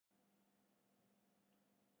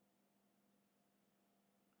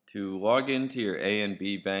To log into your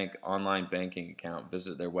ANB Bank online banking account,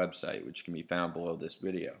 visit their website, which can be found below this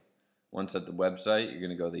video. Once at the website, you're going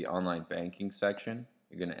to go to the online banking section.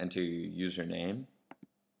 You're going to enter your username,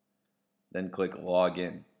 then click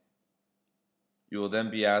Login. You will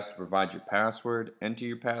then be asked to provide your password. Enter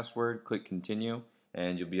your password, click Continue,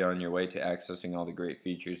 and you'll be on your way to accessing all the great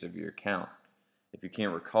features of your account. If you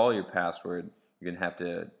can't recall your password, you're going to have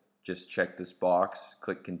to just check this box,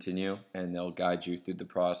 click Continue, and they'll guide you through the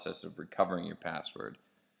process of recovering your password.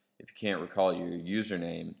 If you can't recall your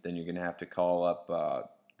username, then you're going to have to call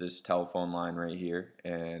up this telephone line right here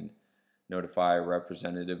and notify a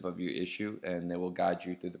representative of your issue, and they will guide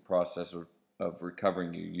you through the process of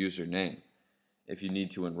recovering your username. If you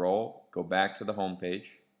need to enroll, go back to the home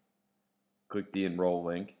page, click the enroll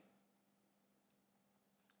link.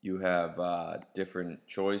 You have different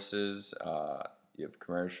choices. You have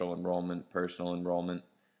commercial enrollment, personal enrollment.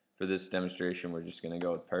 For this demonstration, we're just going to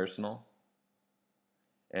go with personal.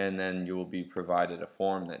 And then you will be provided a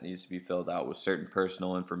form that needs to be filled out with certain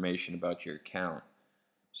personal information about your account.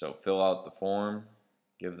 So fill out the form,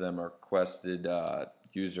 give them a requested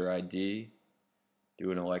user ID,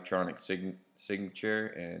 do an electronic signature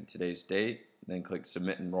and today's date, then click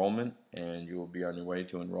Submit Enrollment, and you will be on your way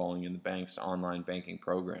to enrolling in the bank's online banking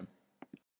program.